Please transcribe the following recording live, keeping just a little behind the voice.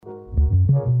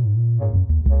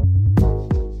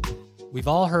We've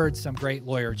all heard some great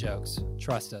lawyer jokes.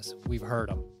 Trust us, we've heard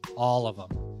them, all of them.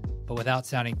 But without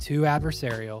sounding too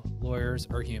adversarial, lawyers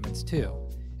are humans too.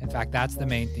 In fact, that's the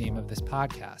main theme of this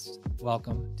podcast.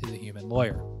 Welcome to The Human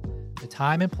Lawyer, the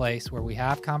time and place where we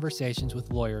have conversations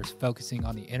with lawyers focusing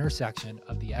on the intersection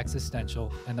of the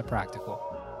existential and the practical.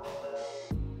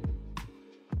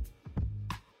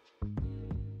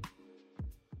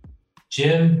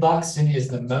 Jim Buxton is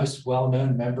the most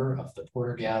well-known member of the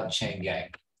Porter-Gaud chain gang.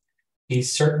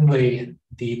 He's certainly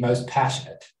the most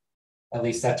passionate. At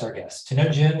least that's our guess. To know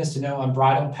Jim is to know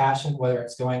unbridled passion, whether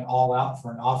it's going all out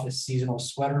for an office seasonal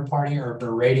sweater party or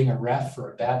berating a ref for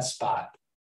a bad spot.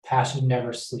 Passion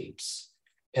never sleeps.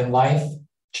 In life,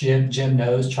 Jim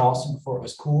knows Charleston before it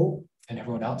was cool, and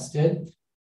everyone else did.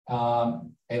 A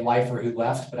lifer who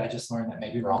left, but I just learned that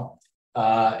may be wrong.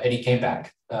 And he came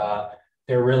back.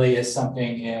 There really is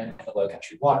something in the low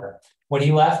country water. When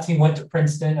he left, he went to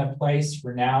Princeton, a place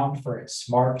renowned for its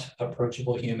smart,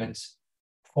 approachable humans,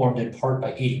 formed in part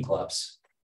by eating clubs,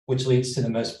 which leads to the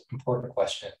most important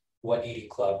question: what eating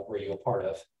club were you a part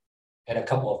of? And a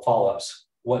couple of follow-ups.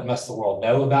 What must the world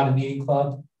know about an eating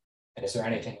club? And is there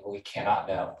anything we cannot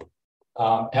know?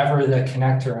 Ever the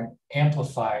connector and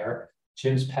amplifier,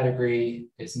 Jim's pedigree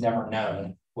is never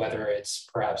known, whether it's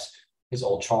perhaps his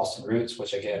old Charleston roots,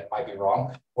 which again might be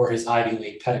wrong, or his Ivy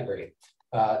League pedigree.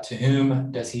 To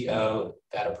whom does he owe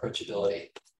that approachability?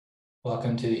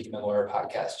 Welcome to the Human Lawyer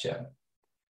Podcast, Jim.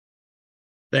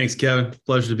 Thanks, Kevin.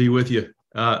 Pleasure to be with you.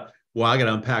 I got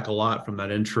to unpack a lot from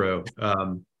that intro.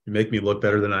 You make me look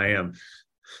better than I am.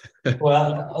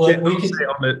 Well, we can say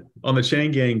on the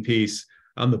chain gang piece,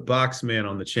 I'm the box man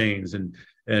on the chains, and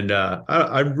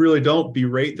I really don't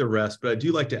berate the rest, but I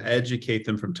do like to educate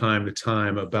them from time to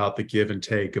time about the give and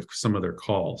take of some of their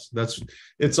calls.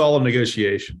 It's all a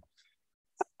negotiation.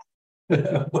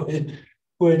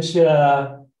 Which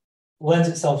lends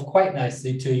itself quite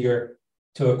nicely to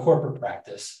a corporate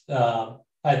practice.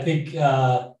 I think,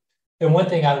 and one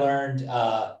thing I learned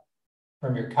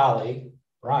from your colleague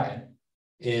Brian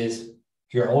is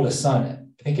your oldest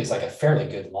son, I think, is like a fairly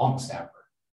good long snapper.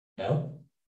 No,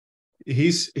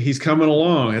 he's coming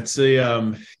along. It's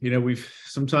we've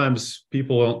sometimes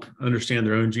people don't understand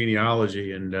their own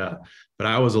genealogy, and but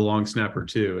I was a long snapper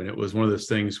too, and it was one of those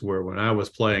things where when I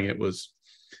was playing, it was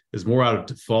more out of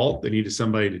default. They needed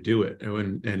somebody to do it,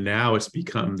 and now it's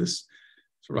become this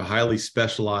sort of highly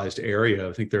specialized area.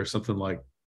 I think there's something like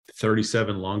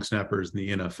 37 long snappers in the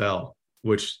NFL,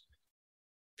 which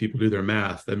people do their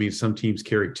math. That means some teams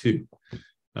carry two.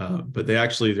 But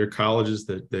they're colleges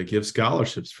that give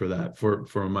scholarships for that.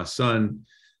 For my son,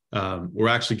 we're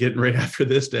actually getting right after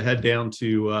this to head down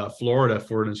to Florida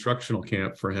for an instructional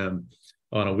camp for him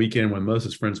on a weekend when most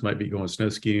of his friends might be going snow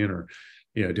skiing or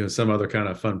doing some other kind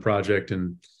of fun project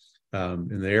in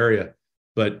the area.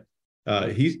 But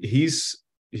he's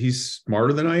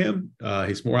smarter than I am.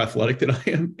 He's more athletic than I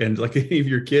am, and like any of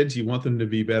your kids, you want them to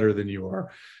be better than you are.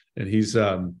 And he's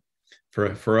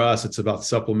for us, it's about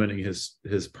supplementing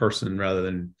his person rather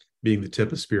than being the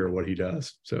tip of spear of what he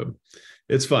does. So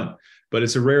it's fun, but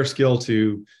it's a rare skill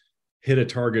to hit a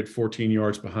target 14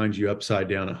 yards behind you upside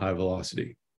down at high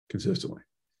velocity consistently.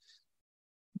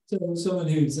 So someone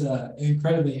who's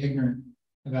incredibly ignorant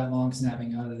about long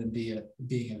snapping, other than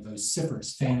being a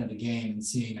vociferous fan of the game and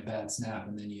seeing a bad snap,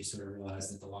 and then you sort of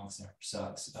realize that the long snapper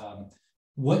sucks.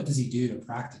 What does he do to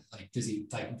practice? Like, does he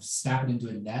snap it into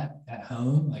a net at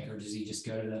home? Or does he just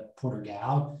go to the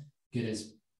Porter-Gaud, get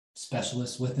his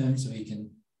specialist with him so he can,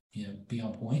 be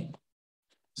on point?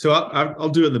 So I'll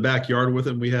do it in the backyard with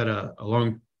him. We had a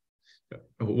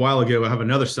while ago, I have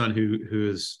another son who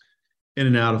is in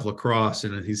and out of lacrosse,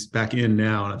 and he's back in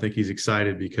now. And I think he's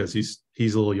excited because he's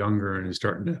a little younger and is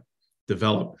starting to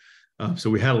develop. So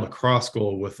we had a lacrosse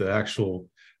goal with the actual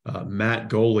mat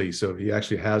goalie, so he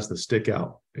actually has the stick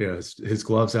out, his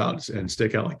gloves out and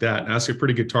stick out like that. And that's a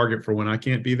pretty good target for when I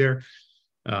can't be there.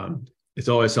 It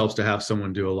always helps to have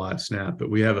someone do a live snap,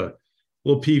 but we have a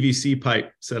little PVC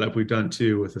pipe setup we've done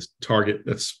too with a target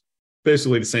that's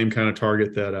basically the same kind of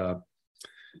target that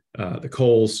the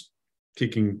Coles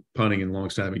kicking, punting, and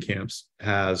long snapping camps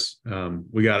has.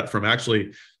 We got it from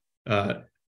actually, I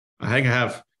think I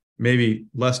have maybe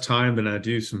less time than I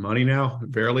do some money now,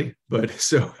 barely. But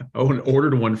so I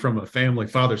ordered one from a family,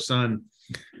 father-son,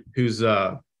 whose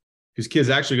kid's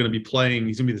actually going to be playing.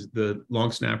 He's going to be the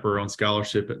long snapper on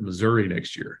scholarship at Missouri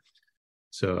next year.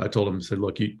 So I told him, I said,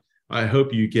 look, I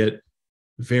hope you get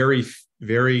very,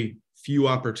 very few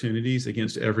opportunities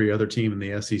against every other team in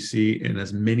the SEC and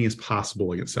as many as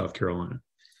possible against South Carolina.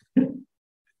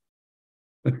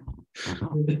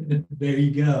 There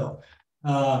you go.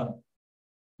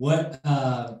 What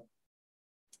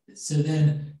So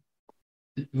then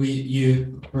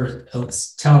you were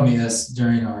telling me this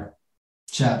during our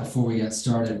chat before we got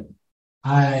started.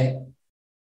 I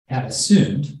had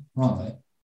assumed wrongly,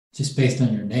 just based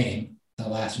on your name,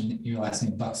 your last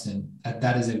name Buxton,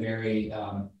 that is a very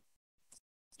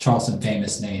Charleston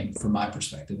famous name from my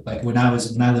perspective. Like when I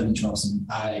lived in Charleston,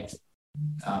 I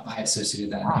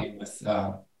associated that name with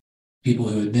people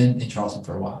who had been in Charleston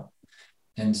for a while,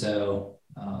 and so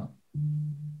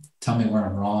tell me where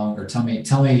I'm wrong, or tell me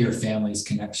your family's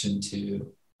connection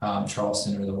to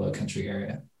Charleston or the Low Country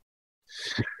area.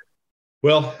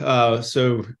 Well,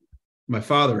 so my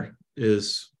father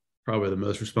is probably the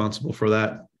most responsible for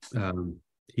that.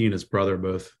 He and his brother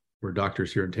both were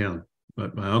doctors here in town.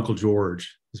 But my uncle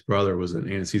George, his brother, was an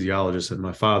anesthesiologist, and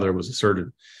my father was a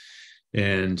surgeon.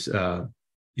 And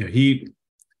he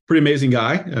pretty amazing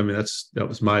guy. I mean, that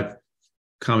was my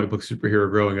comic book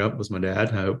superhero growing up, was my dad.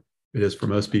 I hope it is for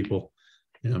most people.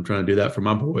 And I'm trying to do that for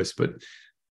my boys, but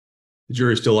the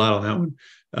jury's still out on that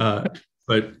one.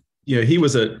 But he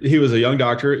was a young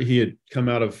doctor. He had come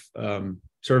out of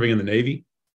serving in the Navy.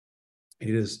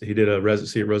 He did a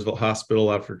residency at Roosevelt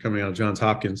Hospital after coming out of Johns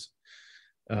Hopkins,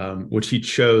 which he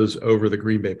chose over the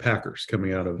Green Bay Packers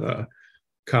coming out of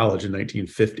college in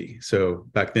 1950. So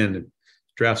back then,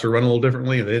 drafts were run a little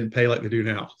differently, and they didn't pay like they do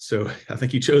now. So I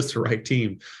think he chose the right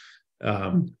team.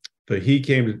 But he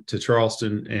came to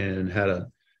Charleston and had a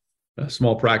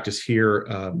small practice here,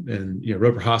 and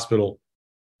Roper Hospital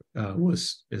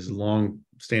was a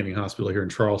long-standing hospital here in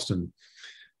Charleston.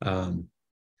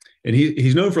 And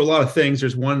he's known for a lot of things.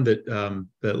 There's one that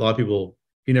a lot of people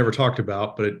he never talked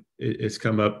about, but it's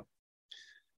come up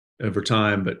over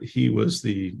time. But he was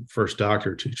the first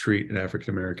doctor to treat an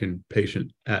African American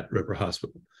patient at Roper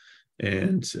Hospital,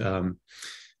 and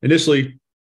initially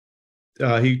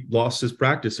he lost his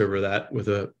practice over that with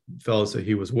the fellows that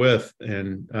he was with,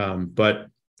 and but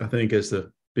I think as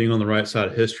being on the right side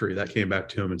of history, that came back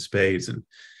to him in spades, and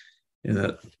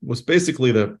that was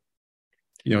basically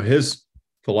his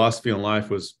philosophy on life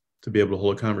was to be able to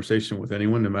hold a conversation with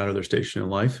anyone, no matter their station in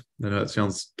life. I know that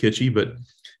sounds kitschy, but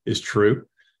it's true.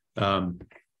 And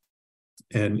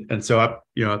so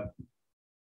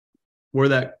where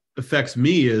that affects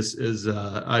me is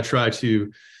I try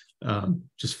to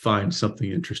just find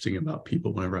something interesting about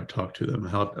people whenever I talk to them.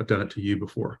 I've done it to you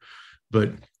before,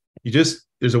 but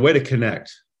there's a way to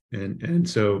connect. And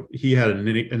so he had an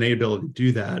innate ability to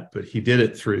do that, but he did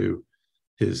it through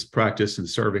his practice and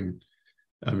serving.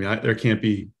 I mean, there can't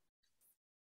be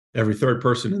every third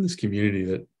person in this community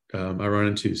that I run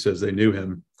into says they knew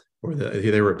him or that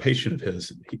they were a patient of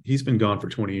his. He's been gone for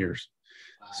 20 years.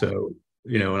 Wow. So,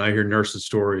 when I hear nurses'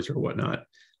 stories or whatnot,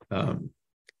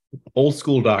 old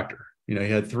school doctor, he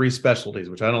had 3 specialties,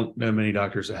 which I don't know many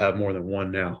doctors that have more than one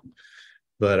now.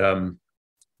 But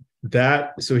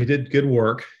so he did good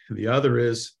work. The other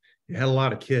is he had a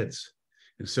lot of kids,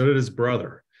 and so did his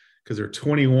brother, because there are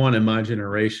 21 in my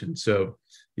generation. So,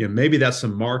 maybe that's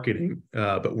some marketing,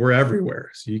 but we're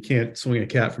everywhere. So you can't swing a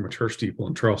cat from a church steeple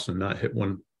in Charleston and not hit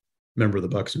one member of the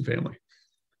Buxton family.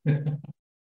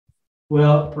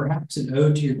 Well, perhaps an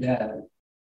ode to your dad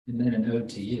and then an ode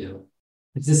to you.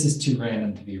 Because this is too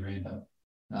random to be random.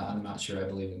 I'm not sure I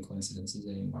believe in coincidences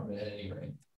anymore, but at any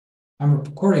rate, I'm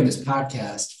recording this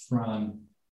podcast from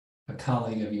a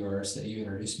colleague of yours that you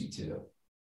introduced me to.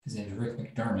 His name is Rick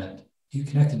McDermott. You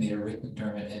connected me to Rick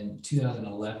McDermott in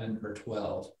 2011 or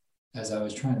 12 as I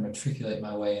was trying to matriculate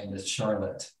my way into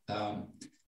Charlotte.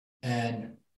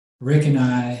 And Rick and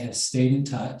I have stayed in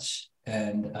touch,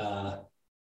 and I'm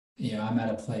at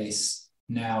a place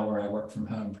now where I work from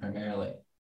home primarily.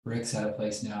 Rick's at a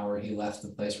place now where he left the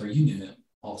place where you knew him,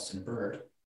 Alston Bird,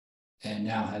 and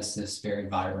now has this very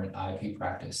vibrant IP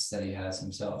practice that he has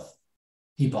himself.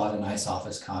 He bought a nice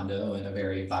office condo in a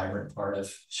very vibrant part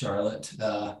of Charlotte,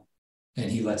 and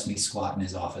he lets me squat in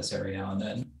his office every now and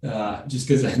then, just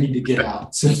because I need to get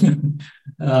out.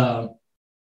 So,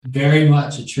 very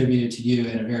much attributed to you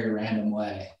in a very random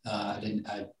way.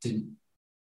 I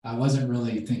wasn't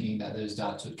really thinking that those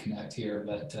dots would connect here,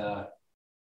 but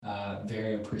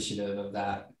very appreciative of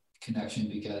that connection,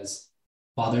 because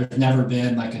while there's never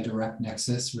been like a direct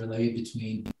nexus really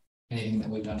between anything that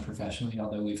we've done professionally,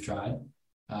 although we've tried,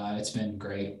 it's been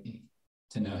great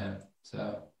to know him.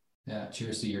 So yeah,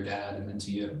 cheers to your dad and then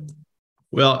to you.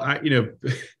 Well, I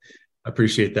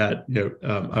appreciate that.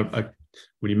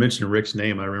 When you mentioned Rick's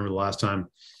name, I remember the last time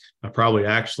I probably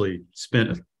actually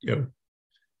spent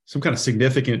some kind of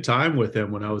significant time with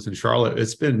him when I was in Charlotte.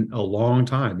 It's been a long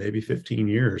time, maybe 15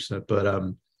 years, but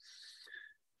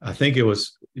I think I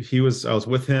was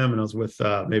with him, and I was with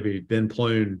maybe Ben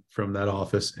Plune from that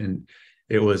office, and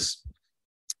it was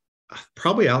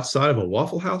probably outside of a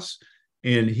Waffle House.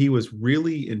 And he was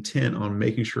really intent on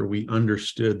making sure we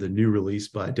understood the new release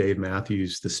by Dave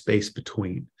Matthews, The Space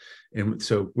Between. And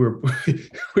so we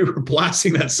were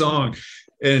blasting that song,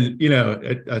 and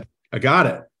I got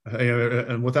it.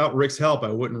 And without Rick's help, I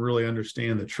wouldn't really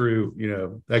understand the true,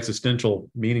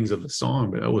 existential meanings of the song.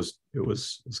 But it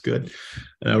was good.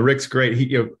 Rick's great.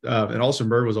 He, and also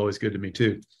Bird was always good to me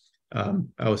too.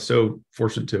 I was so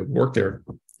fortunate to work there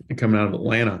and coming out of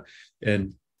Atlanta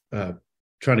and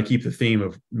trying to keep the theme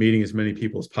of meeting as many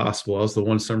people as possible. I was the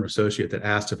one summer associate that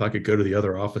asked if I could go to the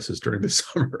other offices during the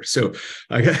summer. So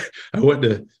I went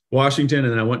to Washington,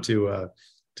 and then I went to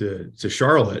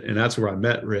Charlotte, and that's where I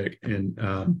met Rick and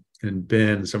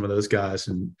Ben and some of those guys.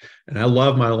 And I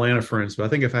love my Atlanta friends, but I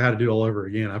think if I had to do it all over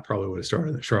again, I probably would have started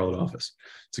in the Charlotte office.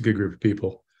 It's a good group of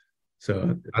people.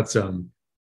 So that's and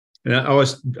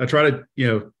I try to,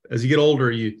 as you get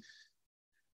older,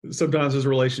 sometimes there's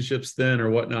relationships then or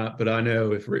whatnot, but I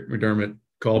know if Rick McDermott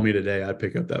called me today, I'd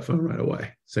pick up that phone right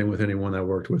away. Same with anyone I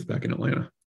worked with back in Atlanta.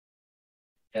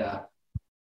 Yeah.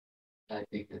 I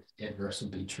think that the inverse would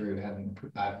be true.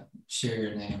 I share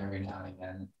your name every now and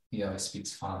again. He always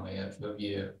speaks fondly of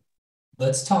you.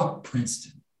 Let's talk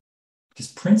Princeton, because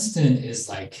Princeton is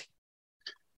like,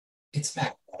 it's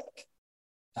magnetic.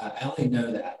 I only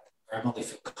know that, or I only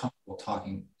feel comfortable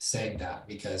saying that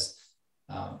because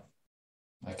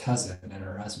my cousin and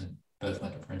her husband both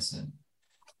went to Princeton,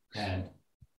 and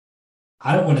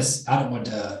I don't want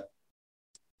to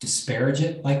disparage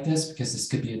it like this, because this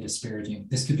could be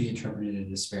interpreted in a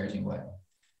disparaging way.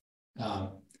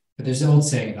 But there's an old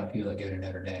saying about people that go to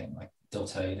Notre Dame, like they'll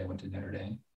tell you they went to Notre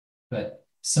Dame, but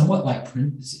somewhat like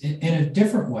in a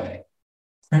different way,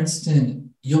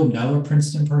 Princeton, you'll know a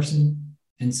Princeton person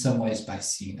in some ways by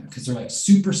seeing them, because they're like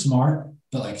super smart,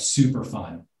 but like super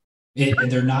fun.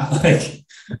 And they're not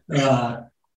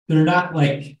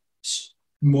like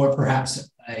more perhaps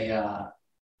a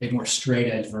more straight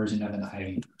edge version of an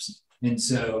Ivy person. And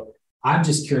so I'm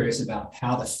just curious about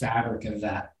how the fabric of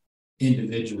that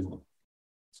individual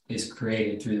is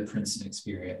created through the Princeton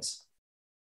experience.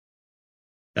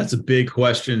 That's a big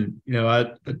question.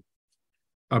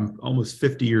 I'm almost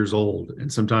 50 years old,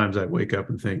 and sometimes I wake up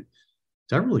and think,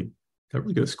 did I really go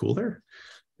to school there?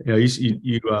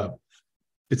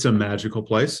 It's a magical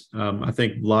place. I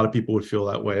think a lot of people would feel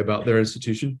that way about their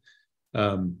institution.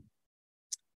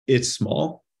 It's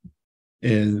small.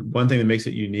 And one thing that makes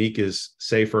it unique is,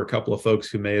 say, for a couple of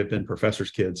folks who may have been professors'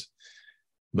 kids,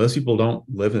 most people don't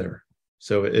live there.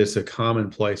 So it's a common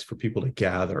place for people to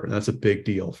gather. And that's a big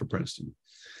deal for Princeton.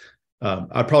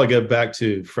 I'd probably go back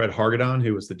to Fred Hargadon,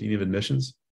 who was the Dean of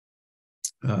Admissions.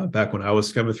 Back when I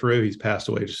was coming through, he's passed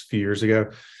away just a few years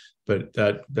ago. But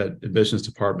that admissions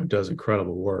department does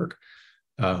incredible work.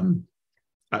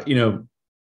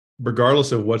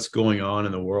 Regardless of what's going on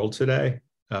in the world today,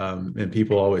 and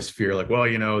people always fear like, well,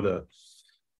 the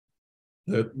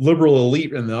liberal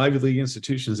elite and the Ivy League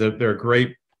institutions, they're a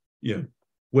great,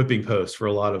 whipping post for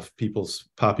a lot of people's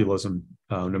populism,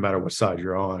 no matter what side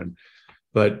you're on.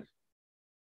 But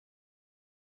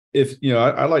if,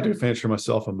 I like to consider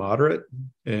myself a moderate,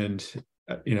 and,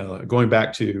 going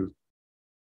back to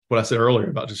what I said earlier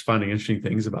about just finding interesting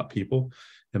things about people.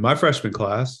 In my freshman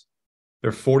class, there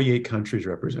are 48 countries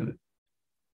represented.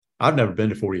 I've never been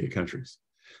to 48 countries.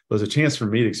 It was a chance for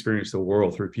me to experience the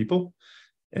world through people.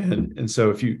 And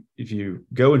so if you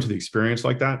go into the experience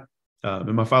like that,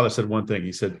 and my father said one thing,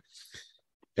 he said,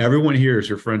 everyone here is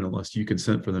your friend unless you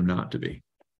consent for them not to be.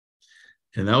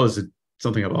 And that was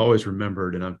something I've always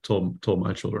remembered, and I've told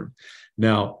my children.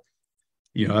 Now,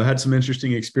 I had some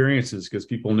interesting experiences because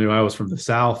people knew I was from the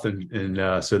South, and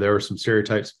so there were some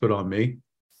stereotypes put on me,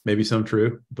 maybe some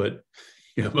true, but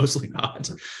mostly not.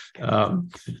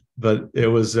 But it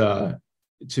was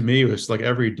to me, it was like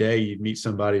every day you'd meet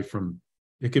somebody from.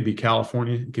 It could be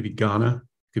California, it could be Ghana,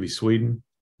 it could be Sweden,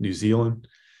 New Zealand,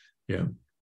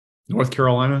 North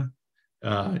Carolina,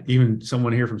 even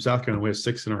someone here from South Carolina. We have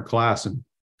 6 in our class, and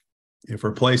for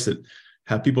a place that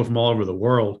have people from all over the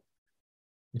world.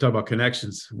 You talk about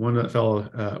connections. One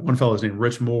fellow is named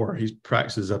Rich Moore. He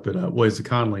practices up at Williams and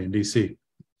Connolly in D.C.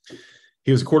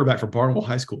 He was a quarterback for Barnwell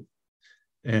High School,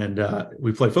 and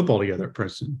we played football together at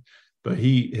Princeton. But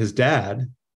his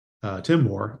dad, Tim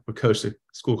Moore, would coach a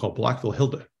school called Blackville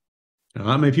Hilda. Now,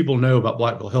 not many people know about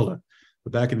Blackville Hilda,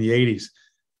 but back in the 80s,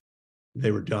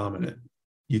 they were dominant.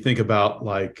 You think about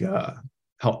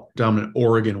how dominant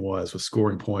Oregon was with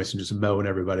scoring points and just mowing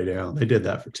everybody down. They did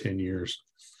that for 10 years.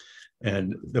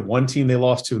 And the one team they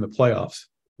lost to in the playoffs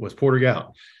was Porter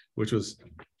Gout, which was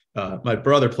My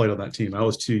brother played on that team. I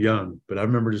was too young, but I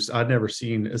remember I'd never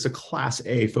seen, it's a Class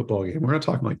A football game. We're not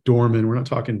talking like Dorman. We're not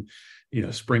talking,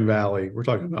 Spring Valley. We're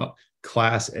talking about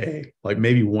Class A, like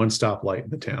maybe one stoplight in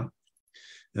the town.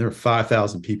 And there were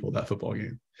 5,000 people at that football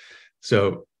game.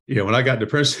 So, when I got to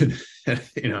Princeton,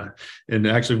 and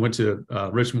actually went to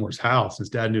Rich Moore's house, his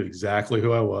dad knew exactly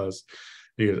who I was.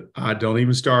 He goes, I don't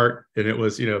even start. And it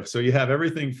was, so you have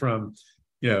everything from,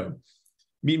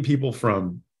 meeting people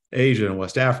from Asia and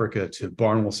West Africa to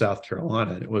Barnwell, South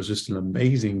Carolina. And it was just an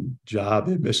amazing job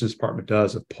the admissions department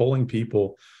does of pulling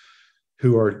people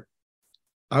who are,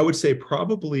 I would say,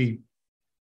 probably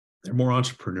they're more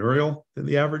entrepreneurial than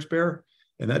the average bear.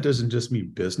 And that doesn't just mean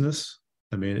business.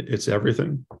 I mean, it's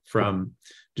everything from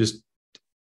just,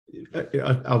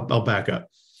 I'll back up.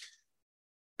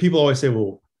 People always say,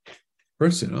 well,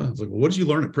 Princeton, huh? I was like, well, what did you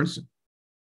learn at Princeton?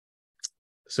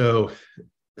 So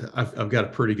I've got a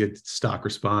pretty good stock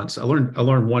response. I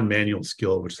learned one manual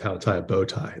skill, which is how to tie a bow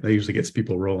tie. That usually gets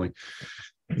people rolling.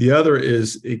 The other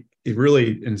is it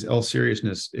really, in all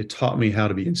seriousness, it taught me how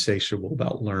to be insatiable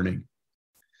about learning.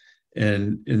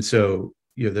 And so,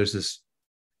 there's this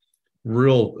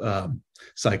real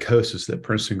psychosis that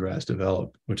Princeton grads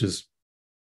develop, which is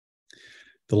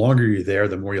the longer you're there,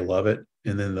 the more you love it.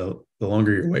 And then the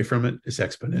longer you're away from it, it's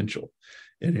exponential.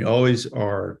 And you always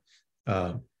are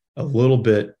a little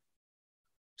bit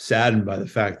saddened by the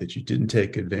fact that you didn't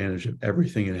take advantage of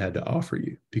everything it had to offer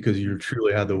you because you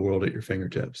truly had the world at your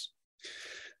fingertips.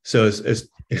 So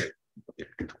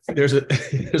there's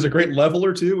a great level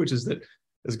or two, which is that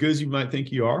as good as you might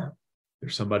think you are,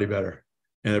 there's somebody better.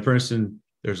 And at Princeton,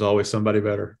 there's always somebody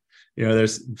better.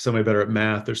 There's somebody better at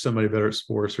math. There's somebody better at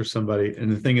sports. There's somebody.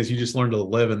 And the thing is, you just learn to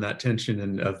live in that tension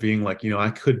and of being like, I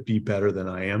could be better than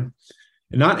I am.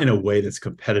 And not in a way that's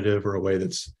competitive or a way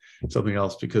that's something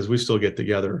else, because we still get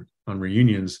together on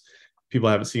reunions. People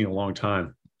I haven't seen in a long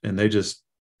time. And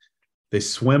they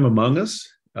swim among us.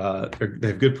 They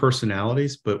have good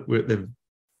personalities, but they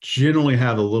generally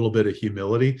have a little bit of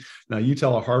humility. Now, you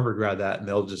tell a Harvard grad that, and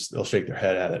they'll shake their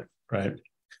head at it, right?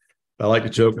 I like to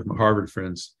joke with my Harvard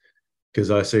friends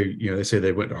because I say, they say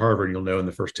they went to Harvard, and you'll know in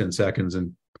the first 10 seconds.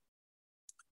 And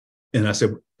I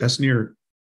said, that's near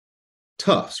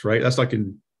Tufts, right? That's like is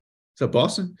that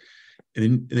Boston?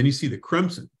 And then you see the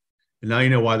crimson. And now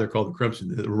you know why they're called the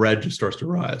crimson. The red just starts to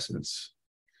rise. And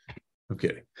I'm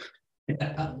kidding.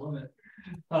 Yeah, I love it.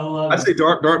 I say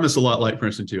Dartmouth's a lot like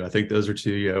Princeton too. I think those are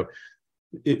two,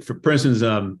 for Princeton's,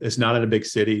 it's not in a big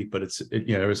city, but it's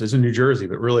in New Jersey,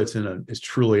 but really it's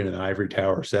truly in an ivory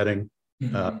tower setting.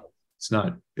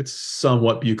 Mm-hmm. It's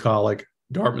somewhat bucolic.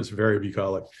 Dartmouth's very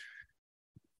bucolic.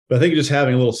 But I think just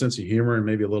having a little sense of humor and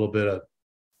maybe a little bit of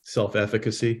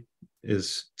self-efficacy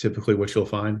is typically what you'll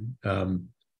find.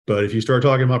 But if you start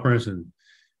talking about Princeton,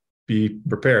 be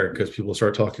prepared because people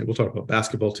start talking. We'll talk about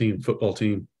basketball team, football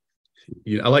team.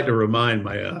 I like to remind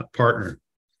my partner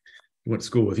who went to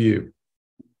school with you,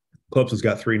 Clemson's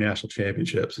got 3 national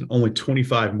championships and only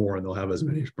 25 more, and they'll have as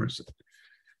many as Princeton.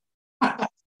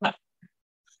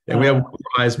 And we have more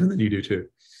Heisman than you do too.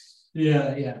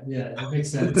 Yeah. It makes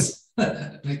sense.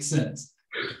 Makes sense.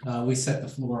 We set the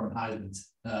floor on Heisman's.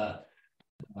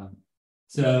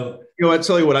 So I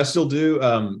tell you what I still do.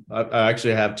 I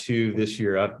actually have 2 this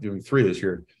year. I'm doing 3 this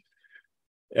year.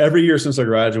 Every year since I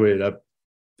graduated,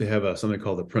 they have something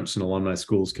called the Princeton Alumni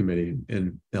Schools Committee,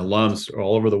 and alums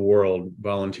all over the world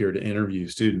volunteer to interview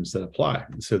students that apply,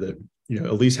 so that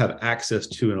at least have access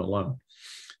to an alum,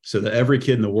 so that every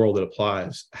kid in the world that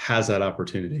applies has that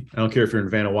opportunity. I don't care if you're in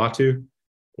Vanuatu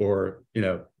or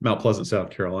Mount Pleasant,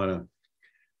 South Carolina,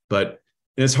 but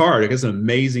it's hard. It's an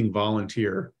amazing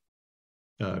volunteer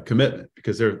commitment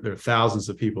because there are thousands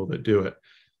of people that do it.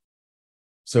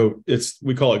 So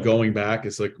we call it going back.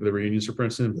 It's like the reunions for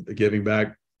Princeton, but the giving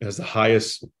back has the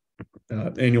highest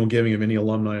annual giving of any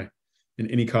alumni in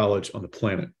any college on the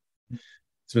planet.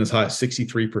 It's been as high as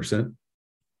 63%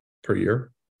 per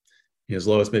year. As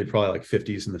low as maybe probably like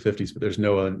 50s in the 50s, but there's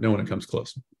no one that comes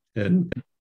close. And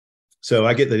so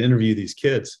I get to interview these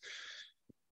kids.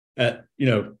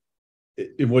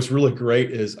 What's really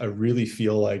great is I really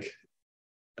feel like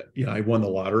I won the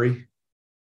lottery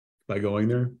by going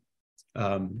there.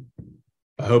 I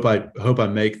hope I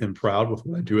make them proud with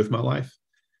what I do with my life.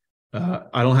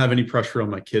 I don't have any pressure on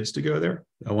my kids to go there.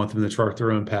 I want them to chart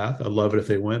their own path. I'd love it if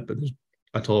they went, but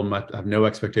I told them I have no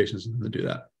expectations of them to do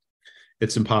that.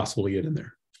 It's impossible to get in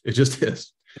there. It just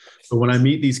is. But when I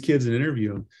meet these kids and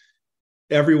interview them,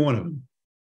 every one of them,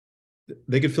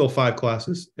 they could fill 5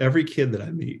 classes. Every kid that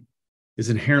I meet is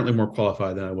inherently more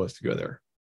qualified than I was to go there.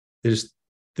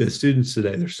 The students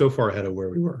today, they're so far ahead of where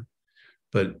we were.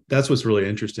 But that's what's really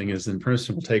interesting is then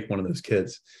Princeton will take one of those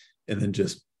kids and then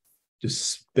just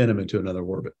spin them into another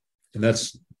orbit. And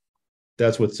that's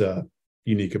what's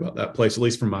unique about that place, at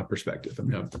least from my perspective. I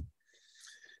mean,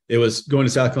 it was going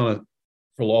to South Carolina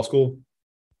for law school.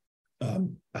 I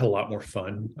had a lot more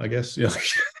fun, I guess. You know,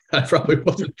 I probably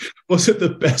wasn't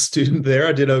the best student there.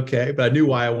 I did okay, but I knew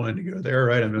why I wanted to go there,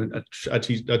 right? I mean, I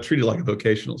treated it like a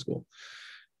vocational school,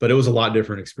 but it was a lot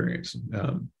different experience.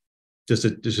 Just a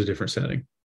different setting.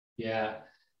 Yeah,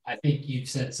 I think you've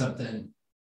said something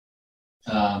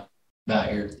about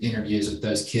your interviews with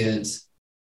those kids.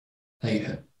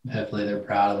 Like, hopefully they're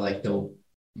proud of like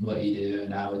what you do,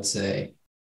 and I would say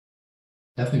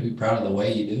definitely be proud of the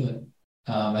way you do it.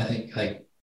 I think like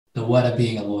the what of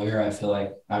being a lawyer, I feel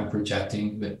like I'm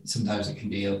projecting, but sometimes it can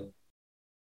be a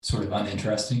sort of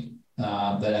uninteresting.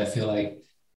 But I feel like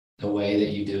the way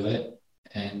that you do it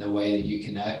and the way that you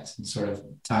connect and sort of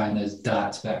tying those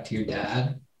dots back to your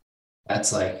dad, that's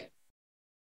the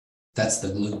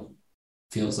glue,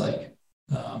 feels like.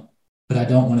 But I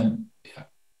don't want to,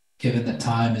 given that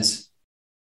time is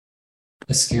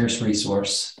a scarce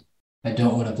resource, I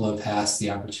don't want to blow past the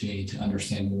opportunity to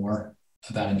understand more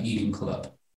about an eating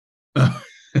club.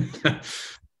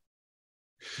 That's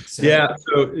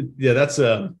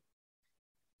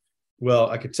well,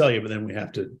 I could tell you, but then we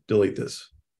have to delete this.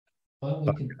 Well,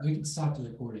 we can stop the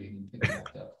recording and pick it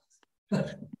back up.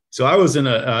 So I was in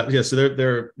so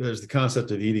there's the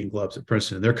concept of eating clubs at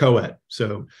Princeton. They're co-ed.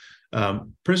 So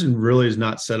Princeton really is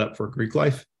not set up for Greek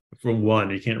life. For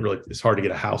one, you can't really, it's hard to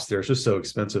get a house there. It's just so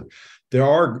expensive. There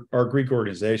are Greek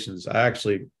organizations. I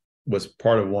actually was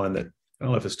part of one that, I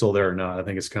don't know if it's still there or not. I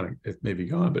think it may be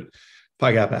gone, but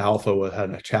Pi Kappa Alpha had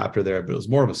a chapter there, but it was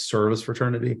more of a service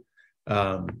fraternity.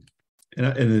 And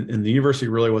the university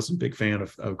really wasn't a big fan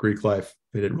of Greek life.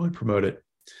 They didn't really promote it.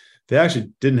 They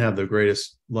actually didn't have the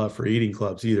greatest love for eating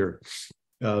clubs either.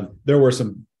 There were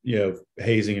some,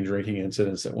 hazing and drinking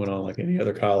incidents that went on like any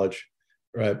other college,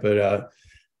 right? But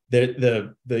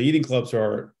the eating clubs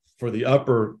are for the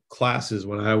upper classes.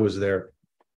 When I was there,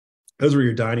 those were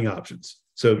your dining options.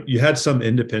 So you had some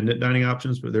independent dining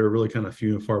options, but they were really kind of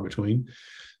few and far between.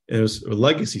 And it was a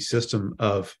legacy system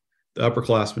of the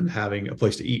upperclassmen having a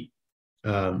place to eat,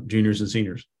 juniors and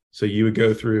seniors. So you would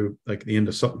go through like the end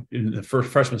of in the first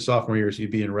freshman, sophomore years,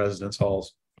 you'd be in residence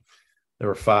halls. There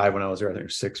were 5 when I was there. I think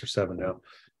there's 6 or 7 now.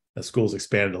 The school's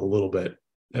expanded a little bit,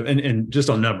 and just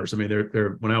on numbers. I mean,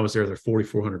 they're when I was there, there were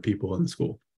 4,400 people in the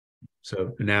school.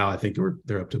 So now I think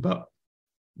they're up to about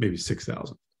maybe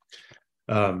 6,000.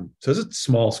 So it's a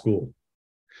small school.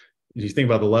 If you think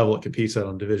about the level it competes at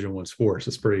on Division I sports,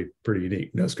 it's pretty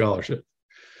unique. No scholarship,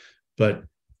 but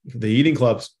the eating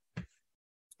clubs.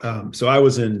 So I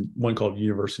was in one called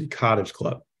University Cottage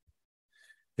Club,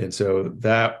 and so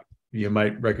that you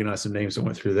might recognize some names that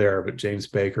went through there. But James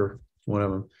Baker, one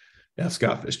of them,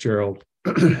 Scott Fitzgerald,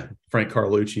 Frank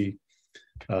Carlucci,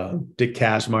 Dick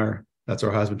Cashmeyer. That's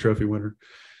our Heisman Trophy winner.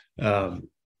 So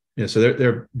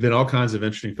there have been all kinds of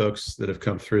interesting folks that have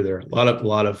come through there. A lot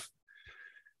of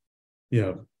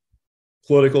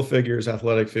political figures,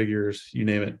 athletic figures, you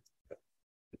name it.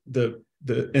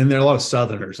 And there are a lot of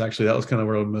Southerners. Actually, that was kind of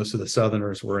where most of the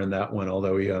Southerners were in that one.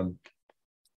 Although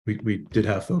we did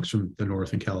have folks from the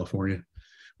North in California.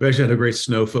 We actually had a great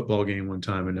snow football game one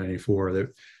time in '94.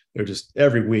 They're just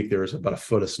every week there was about a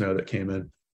foot of snow that came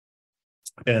in,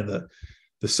 and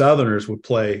the Southerners would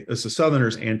play. It's the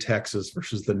Southerners and Texas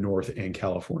versus the North and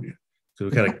California.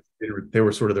 So they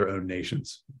were sort of their own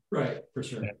nations. Right, for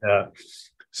sure. And,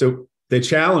 so they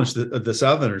challenged the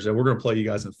Southerners that we're going to play you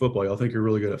guys in football. Y'all think you're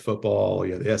really good at football.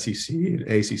 Yeah, the SEC and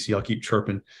ACC. I'll keep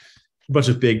chirping a bunch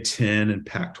of Big Ten and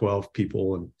Pac-12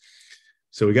 people. And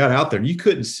so we got out there and you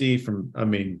couldn't see from,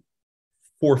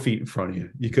 4 feet in front of you.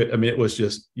 You could, it was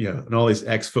just, and all these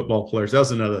ex-football players. That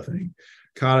was another thing.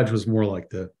 Cottage was more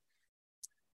like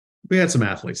we had some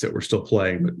athletes that were still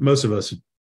playing, but most of us,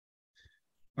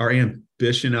 our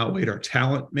ambition outweighed our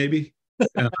talent, maybe.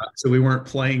 So we weren't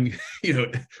playing,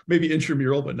 maybe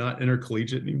intramural, but not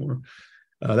intercollegiate anymore.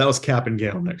 That was cap and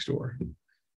gown next door.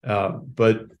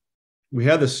 But we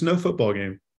had the snow football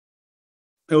game.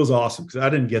 It was awesome because I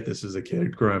didn't get this as a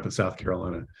kid growing up in South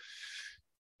Carolina.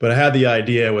 But I had the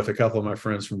idea with a couple of my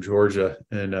friends from Georgia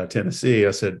and Tennessee.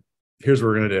 I said, here's what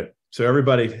we're going to do. So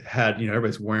everybody had,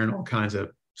 everybody's wearing all kinds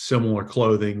of similar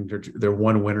clothing, their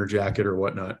one winter jacket or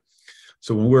whatnot.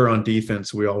 So when we're on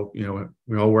defense, we're all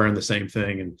wearing the same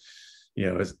thing. And,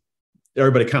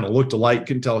 everybody kind of looked alike,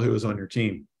 couldn't tell who was on your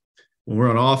team. When we're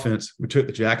on offense, we took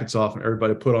the jackets off and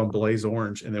everybody put on blaze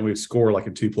orange, and then we'd score like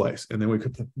in 2 plays. And then we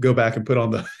could go back and put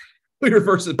on we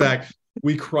reverse it back.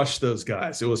 we crushed those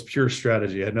guys. It was pure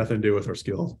strategy. It had nothing to do with our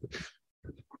skills.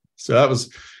 So that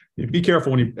was, be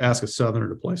careful when you ask a Southerner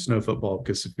to play snow football,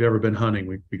 because if you've ever been hunting,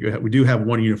 we do have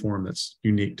one uniform that's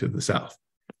unique to the South.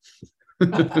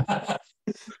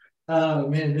 Oh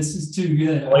man, this is too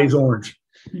good. Blaze orange.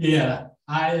 Yeah,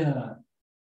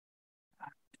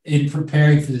 in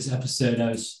preparing for this episode, I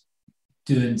was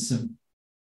doing some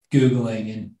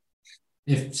Googling, and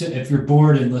if you're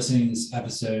bored and listening to this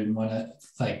episode and want to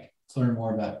like learn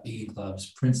more about eating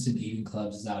clubs,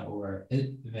 PrincetonEatingClubs.org.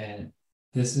 Man,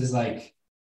 this is like,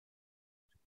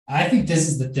 I think this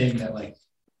is the thing that like,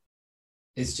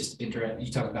 it's just interesting.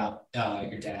 You talk about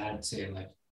your dad saying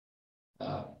like,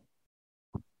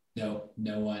 no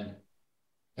one,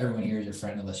 everyone here is your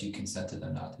friend unless you consent to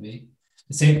them not to be.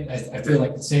 The same, I feel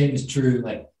like the same is true.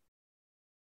 Like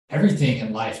everything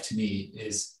in life to me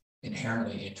is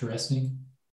inherently interesting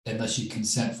unless you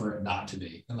consent for it not to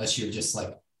be, unless you're just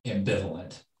like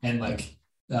ambivalent. And like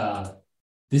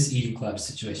this eating club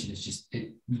situation is just,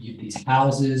 these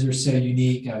houses are so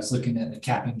unique. I was looking at the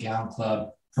Cap and Gown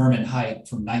Club, Herman Height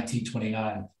from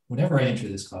 1929. Whenever I enter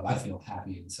this club, I feel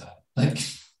happy inside. Like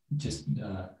just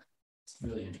it's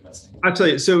really interesting. I'll tell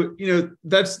you. So,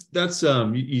 that's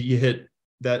you hit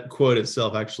that quote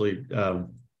itself actually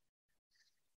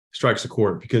strikes a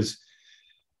chord, because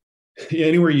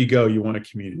anywhere you go, you want a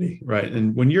community, right?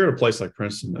 And when you're at a place like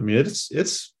Princeton, I mean,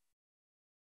 it's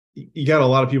you got a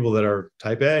lot of people that are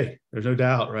type A. There's no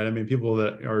doubt, right? I mean, people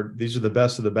that are, these are the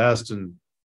best of the best, and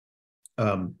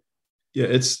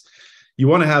it's, you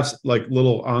want to have like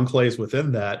little enclaves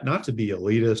within that, not to be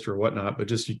elitist or whatnot, but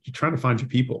just you're trying to find your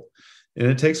people. And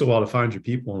it takes a while to find your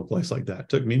people in a place like that. It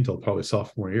took me until probably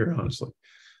sophomore year, honestly.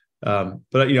 But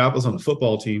I was on the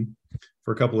football team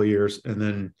for a couple of years, and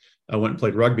then I went and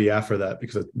played rugby after that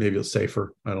because maybe it was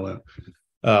safer. I don't know.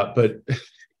 But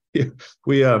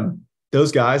we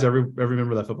those guys, every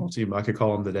member of that football team, I could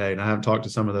call them today, and I haven't talked to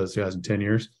some of those guys in 10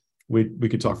 years. We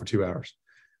could talk for 2 hours.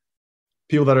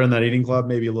 People that are in that eating club,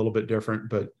 maybe a little bit different,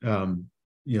 but a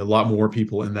lot more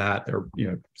people in that. There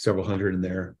are several hundred in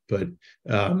there, but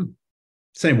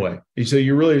same way. So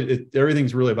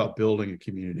everything's really about building a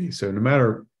community. So no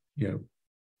matter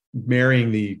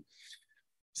marrying the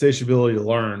satiability to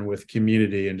learn with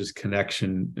community and just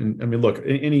connection. And I mean, look,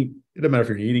 it doesn't matter if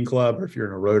you're in an eating club or if you're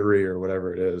in a Rotary or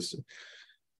whatever it is,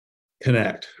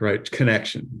 connect, right?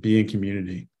 Connection, be in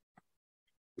community.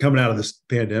 Coming out of this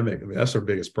pandemic, I mean, that's our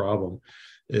biggest problem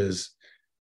is,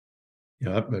 I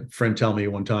had a friend tell me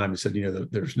one time, he said,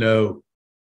 there's no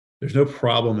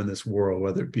problem in this world,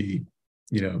 whether it be,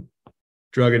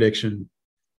 drug addiction,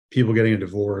 people getting a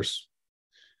divorce,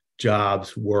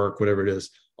 jobs, work, whatever it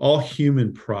is, all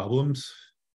human problems,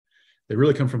 they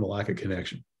really come from a lack of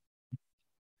connection.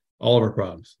 All of our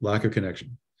problems, lack of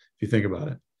connection. If you think about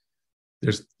it,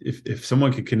 if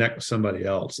someone can connect with somebody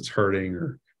else that's hurting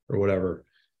or whatever,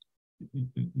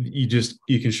 you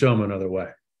can show them another way.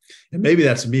 And maybe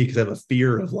that's me because I have a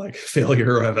fear of like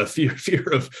failure, or I have a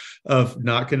fear of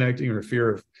not connecting, or a fear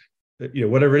of,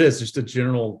 whatever it is, just a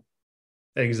general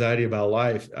anxiety about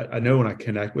life. I know when I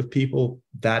connect with people,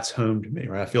 that's home to me,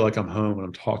 right? I feel like I'm home when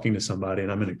I'm talking to somebody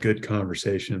and I'm in a good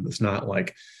conversation that's not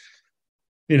like,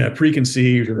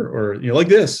 preconceived or like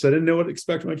this. I didn't know what to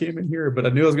expect when I came in here, but I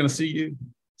knew I was going to see you.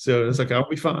 So it's like, I'll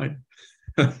be fine.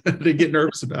 I didn't get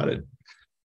nervous about it.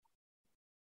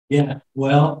 Yeah.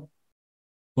 Well,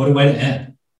 what a way to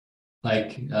end.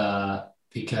 Like,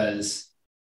 because,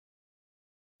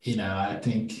 I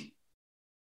think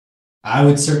I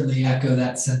would certainly echo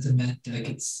that sentiment.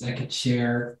 I could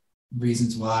share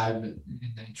reasons why, but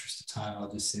in the interest of time,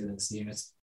 I'll just say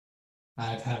this.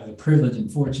 I've had the privilege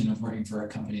and fortune of working for a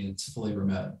company that's fully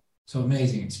remote. So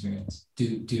amazing experience.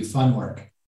 Do fun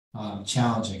work,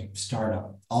 challenging,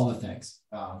 startup, all the things.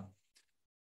 I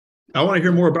want to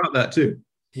hear more about that too.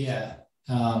 Yeah.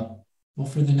 Well,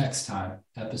 for the next time,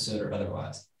 episode or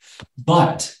otherwise.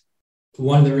 But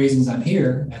one of the reasons I'm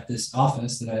here at this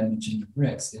office that I mentioned with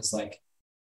Rick's is like,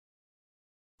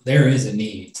 there is a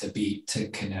need to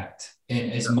connect.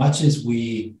 And as much as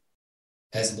we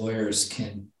as lawyers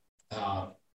can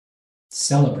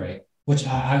celebrate, which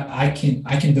I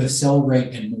can both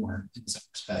celebrate and mourn in some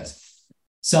respects.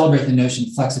 Celebrate the notion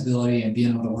of flexibility and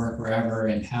being able to work wherever,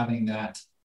 and having that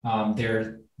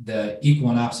the equal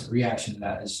and opposite reaction to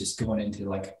that is just going into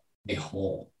like a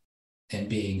hole and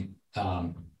being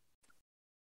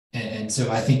and so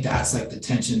I think that's like the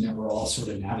tension that we're all sort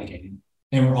of navigating,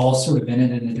 and we're all sort of in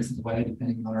it in a different way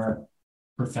depending on our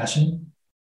profession.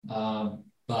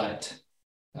 But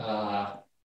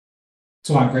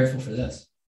so I'm grateful for this.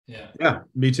 Yeah. Yeah,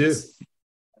 me too.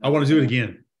 I want to do it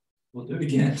again. We'll do it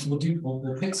again. We'll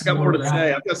pick I some got more to rounds.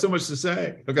 say. I've got so much to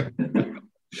say. Okay.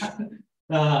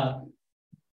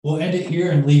 We'll end it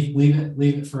here and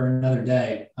leave it for another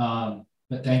day.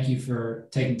 But thank you for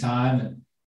taking time and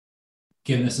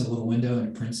giving us a little window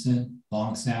into Princeton,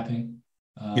 long snapping,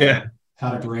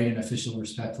 how to berate an official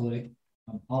respectfully,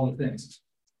 all the things.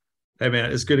 Hey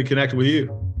man, it's good to connect with you.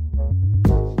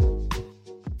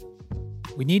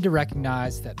 We need to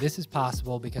recognize that this is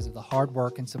possible because of the hard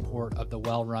work and support of the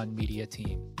well-run media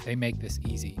team. They make this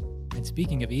easy. And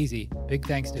speaking of easy, big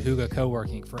thanks to Huga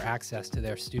Co-working for access to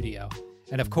their studio.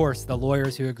 And of course, the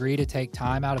lawyers who agree to take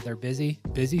time out of their busy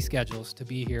schedules to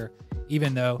be here,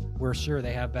 even though we're sure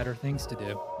they have better things to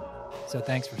do. So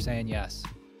thanks for saying yes.